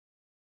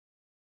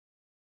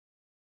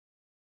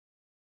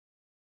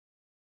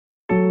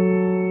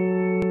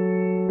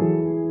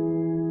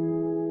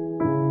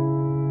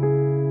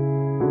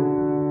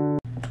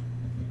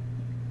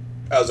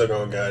How's it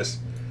going, guys?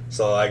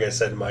 So like I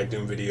said in my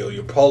Doom video,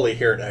 you'll probably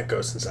hear an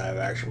echo since I have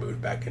actually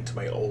moved back into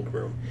my old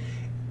room.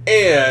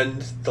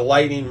 And the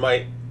lighting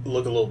might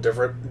look a little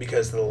different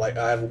because the light,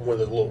 I have one of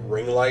the little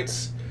ring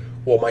lights.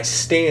 Well, my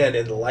stand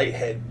and the light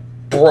head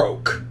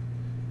broke.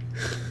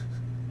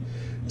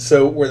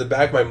 So where the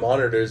back of my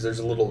monitor is, there's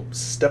a little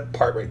step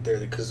part right there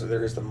because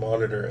there's the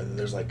monitor and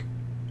there's like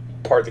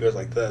a part that goes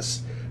like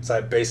this. So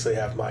I basically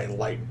have my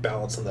light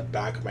balanced on the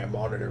back of my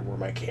monitor where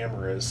my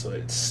camera is. So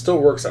it still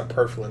works out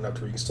perfectly enough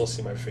to where you can still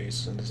see my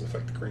face and doesn't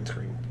affect the green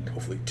screen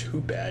hopefully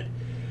too bad.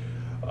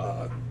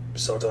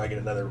 So until I get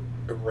another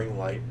ring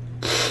light.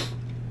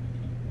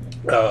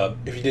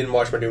 If you didn't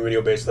watch my new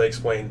video, basically I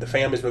explained the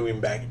family's moving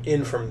back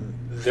in from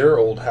their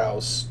old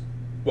house,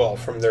 well,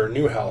 from their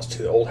new house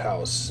to the old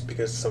house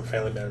because some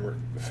family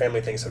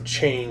things have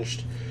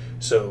changed.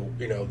 So,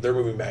 you know, they're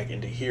moving back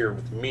into here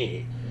with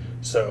me.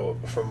 So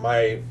from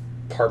my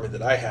apartment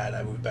that I had,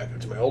 I moved back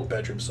into my old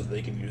bedroom so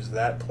they can use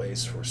that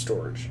place for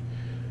storage.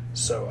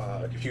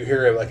 So if you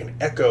hear like an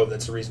echo,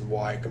 that's the reason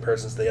why, in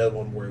comparison to the other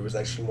one where it was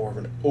actually more of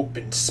an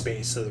open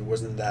space, so there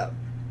wasn't that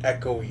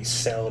echoey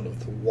sound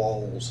of the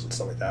walls and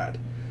stuff like that.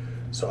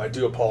 So I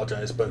do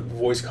apologize, but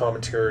voice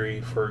commentary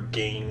for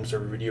games or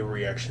video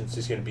reactions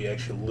is going to be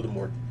actually a little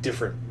more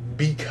different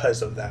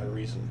because of that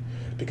reason,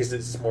 because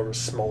it's more of a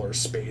smaller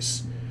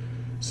space.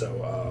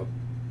 So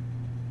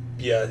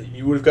yeah,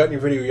 you would have gotten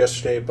your video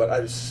yesterday, but I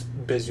was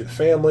busy with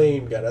family,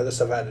 got other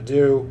stuff I had to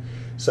do.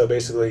 So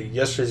basically,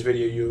 yesterday's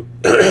video,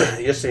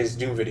 yesterday's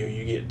Doom video,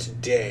 you get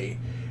today,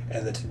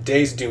 and then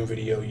today's Doom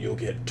video you'll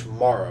get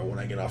tomorrow when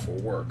I get off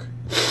of work.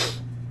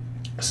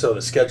 So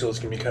the schedule is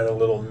gonna be kind of a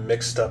little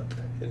mixed up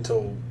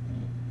until,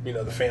 you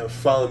know, the family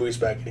finally moves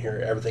back in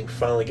here, everything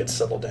finally gets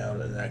settled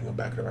down, and then I can go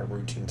back to my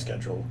routine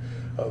schedule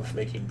of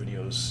making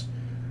videos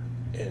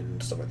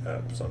and stuff like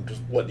that. So I'm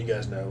just letting you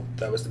guys know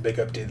that was the big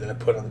update that I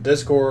put on the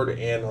Discord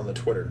and on the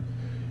Twitter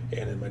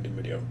and in my Doom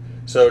video.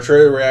 So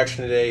trailer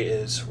reaction today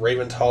is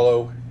Raven's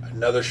Hollow,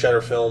 another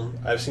Shudder film.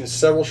 I've seen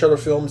several Shudder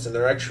films and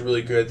they're actually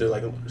really good. They're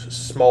like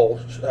small,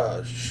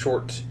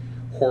 short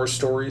horror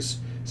stories.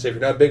 So if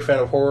you're not a big fan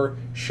of horror,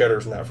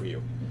 Shudder's not for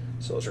you.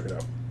 So let's check it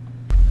out.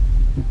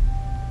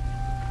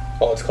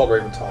 Oh, it's called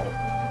Raven's Hollow.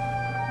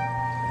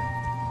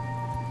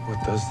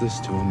 What does this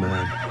to a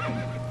man?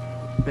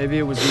 Maybe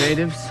it was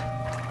natives?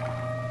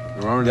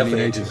 There aren't any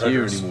natives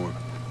here anymore.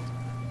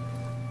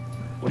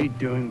 What are you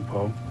doing,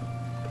 Poe?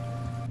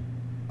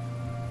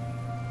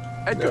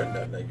 Edgar.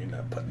 No, you're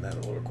not putting that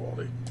in lower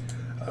quality.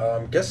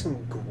 I'm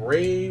guessing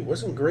Gray,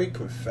 wasn't Gray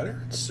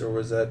Confederates? Or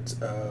was that,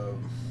 oh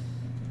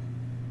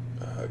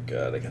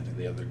god, I can't think of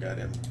the other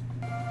goddamn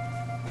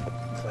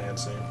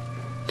clan's name.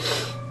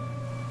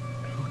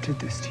 Who did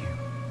this to you?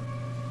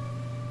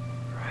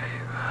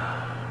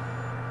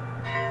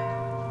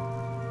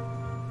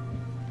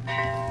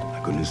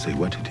 I couldn't say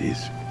what it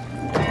is.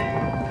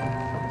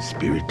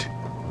 Spirit.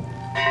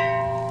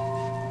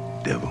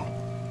 Devil.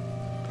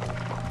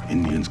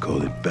 Indians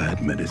call it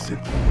bad medicine.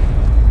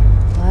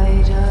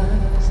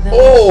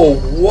 Oh,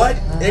 what?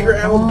 Edgar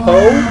Allan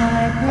Poe?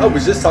 I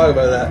was just talking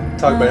about that.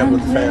 Talking about him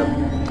with the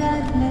fam.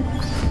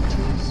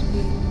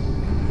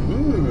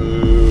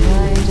 Ooh.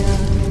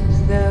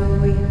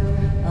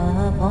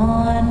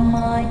 Upon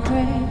my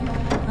grave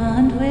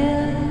and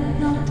will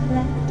not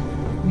let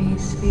me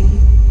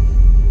sleep.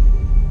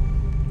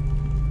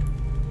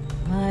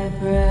 My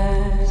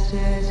breast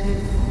is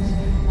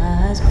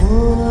as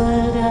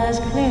cold as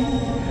clay.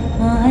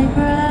 My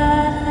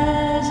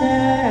breath is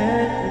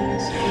earthly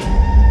sweet.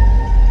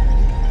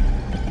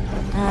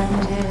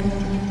 And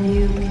if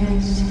you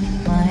kiss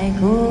my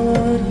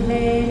cold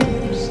clay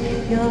lips,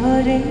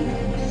 your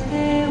days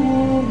they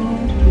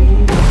won't be.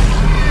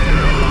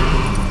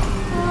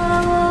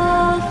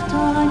 Aloft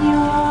on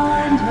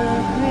yonder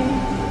great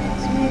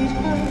sweet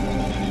coast,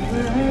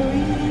 where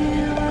we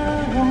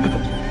were wont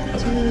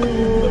to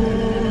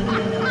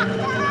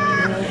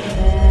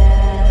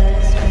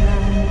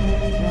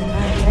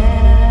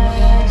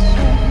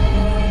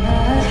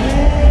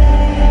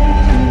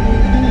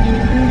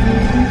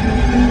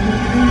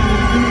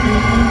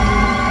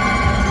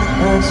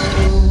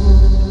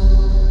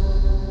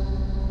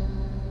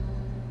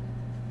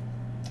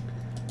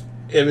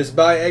if it's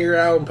by Edgar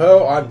Allan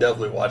Poe, I'm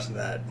definitely watching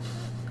that.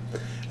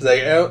 It's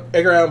like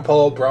Edgar Allan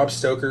Poe, Brom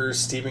Stokers,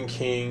 Stephen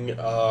King.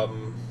 I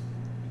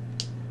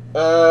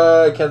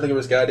can't think of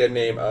his goddamn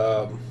name.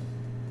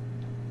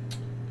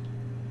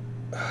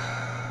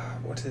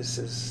 What is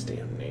his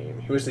damn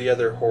name? He was the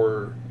other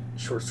horror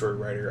short story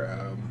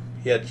writer.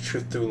 He had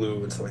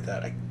Cthulhu and stuff like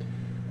that.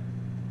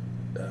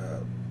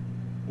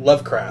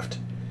 Lovecraft.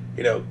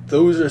 You know,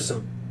 those are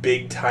some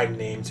big time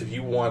names. If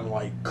you want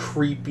like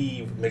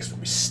creepy mixed with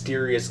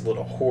mysterious, a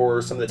little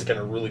horror, something that's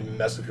gonna really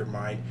mess with your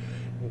mind,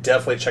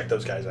 definitely check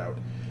those guys out.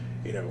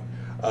 You know,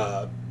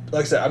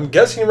 like I said, I'm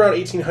guessing around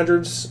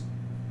 1800s.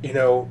 You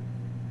know,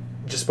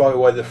 just probably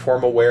why the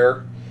formal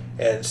wear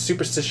and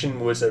superstition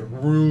was a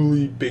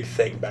really big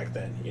thing back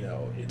then. You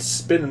know,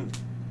 it's been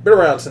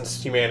around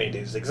since humanity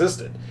has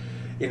existed.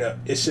 You know,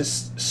 it's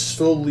just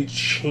slowly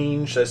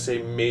changed. I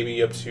say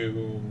maybe up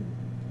to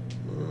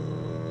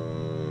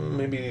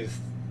maybe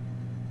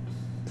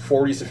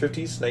 40s and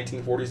 50s,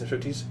 1940s and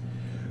 50s,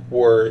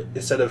 where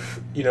instead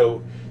of, you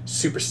know,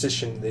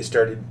 superstition, they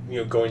started, you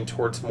know, going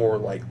towards more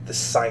like the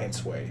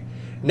science way.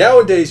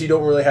 Nowadays, you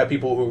don't really have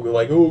people who are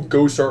like, oh,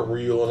 ghosts aren't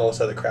real and all this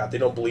other crap. They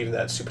don't believe in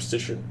that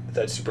superstition,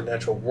 that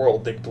supernatural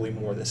world. They believe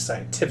more in the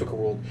scientific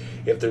world.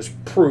 If there's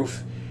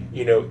proof,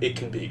 you know, it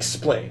can be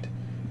explained.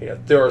 You know,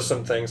 there are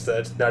some things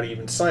that not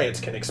even science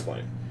can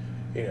explain,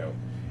 you know.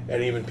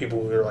 And even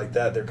people who are like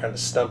that, they're kind of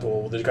stumped.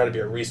 Well, there's got to be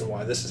a reason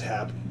why this is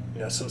happening,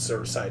 you know, some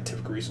sort of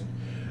scientific reason.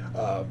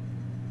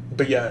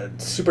 But yeah,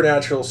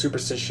 supernatural,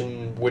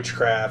 superstition,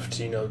 witchcraft,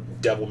 you know,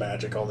 devil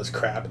magic, all this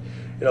crap.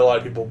 You know, a lot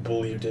of people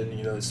believed in,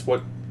 you know, it's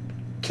what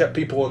kept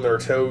people on their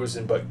toes,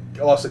 and but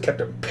also kept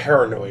them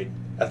paranoid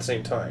at the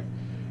same time.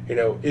 You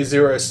know, is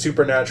there a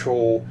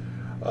supernatural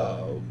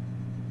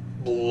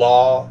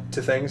law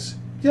to things?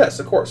 Yes,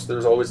 of course.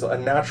 There's always a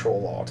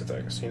natural law to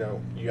things. You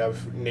know, you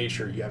have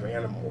nature, you have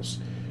animals.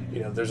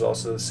 You know, there's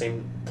also the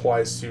same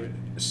applies to,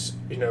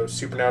 you know,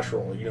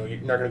 supernatural. You know, you're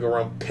not going to go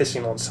around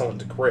pissing on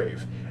someone's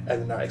grave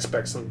and not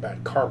expect some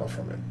bad karma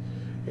from it.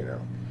 You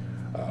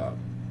know,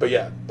 but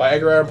yeah, by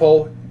Edgar Allan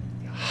Poe,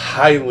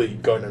 highly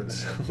going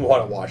to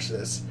want to watch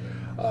this.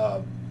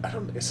 I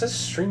don't. It says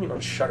streaming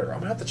on Shudder. I'm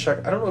gonna have to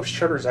check. I don't know if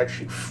Shudder is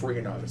actually free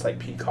or not. It's like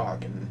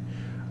Peacock and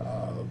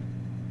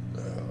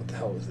what the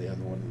hell was the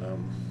other one?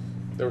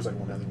 There was like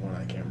one other one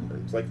I can't remember.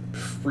 It's like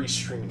free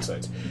streaming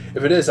sites.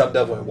 If it is, I'm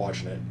definitely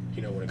watching it.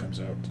 You know, when it comes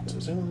out. So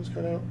is anyone that's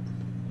coming out?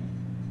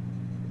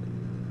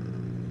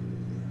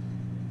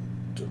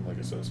 Doesn't like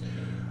it says.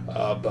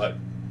 But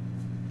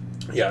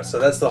yeah, so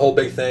that's the whole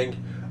big thing.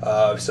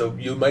 So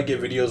you might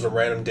get videos on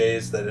random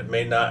days that it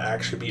may not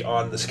actually be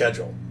on the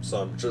schedule.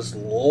 So I'm just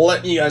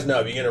letting you guys know,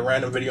 if you get a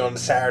random video on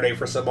Saturday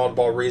for some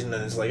oddball reason,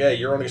 and it's like, hey,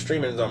 you're only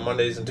streaming on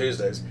Mondays and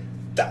Tuesdays,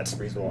 that's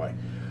the reason why.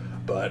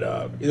 But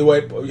either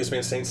way, just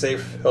being staying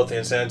safe, healthy,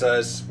 and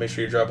sanitized. Make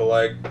sure you drop a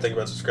like, think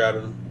about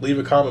subscribing, leave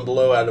a comment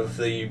below out of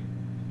the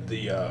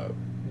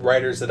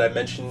writers that I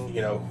mentioned.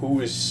 You know,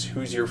 who's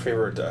your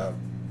favorite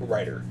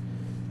writer?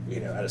 You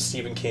know, out of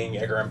Stephen King,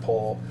 Edgar Allan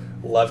Poe,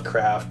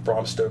 Lovecraft,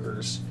 Brom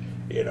Stokers.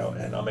 You know,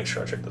 and I'll make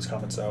sure I check those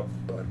comments out.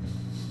 But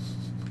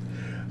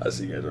I'll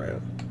see you guys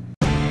around.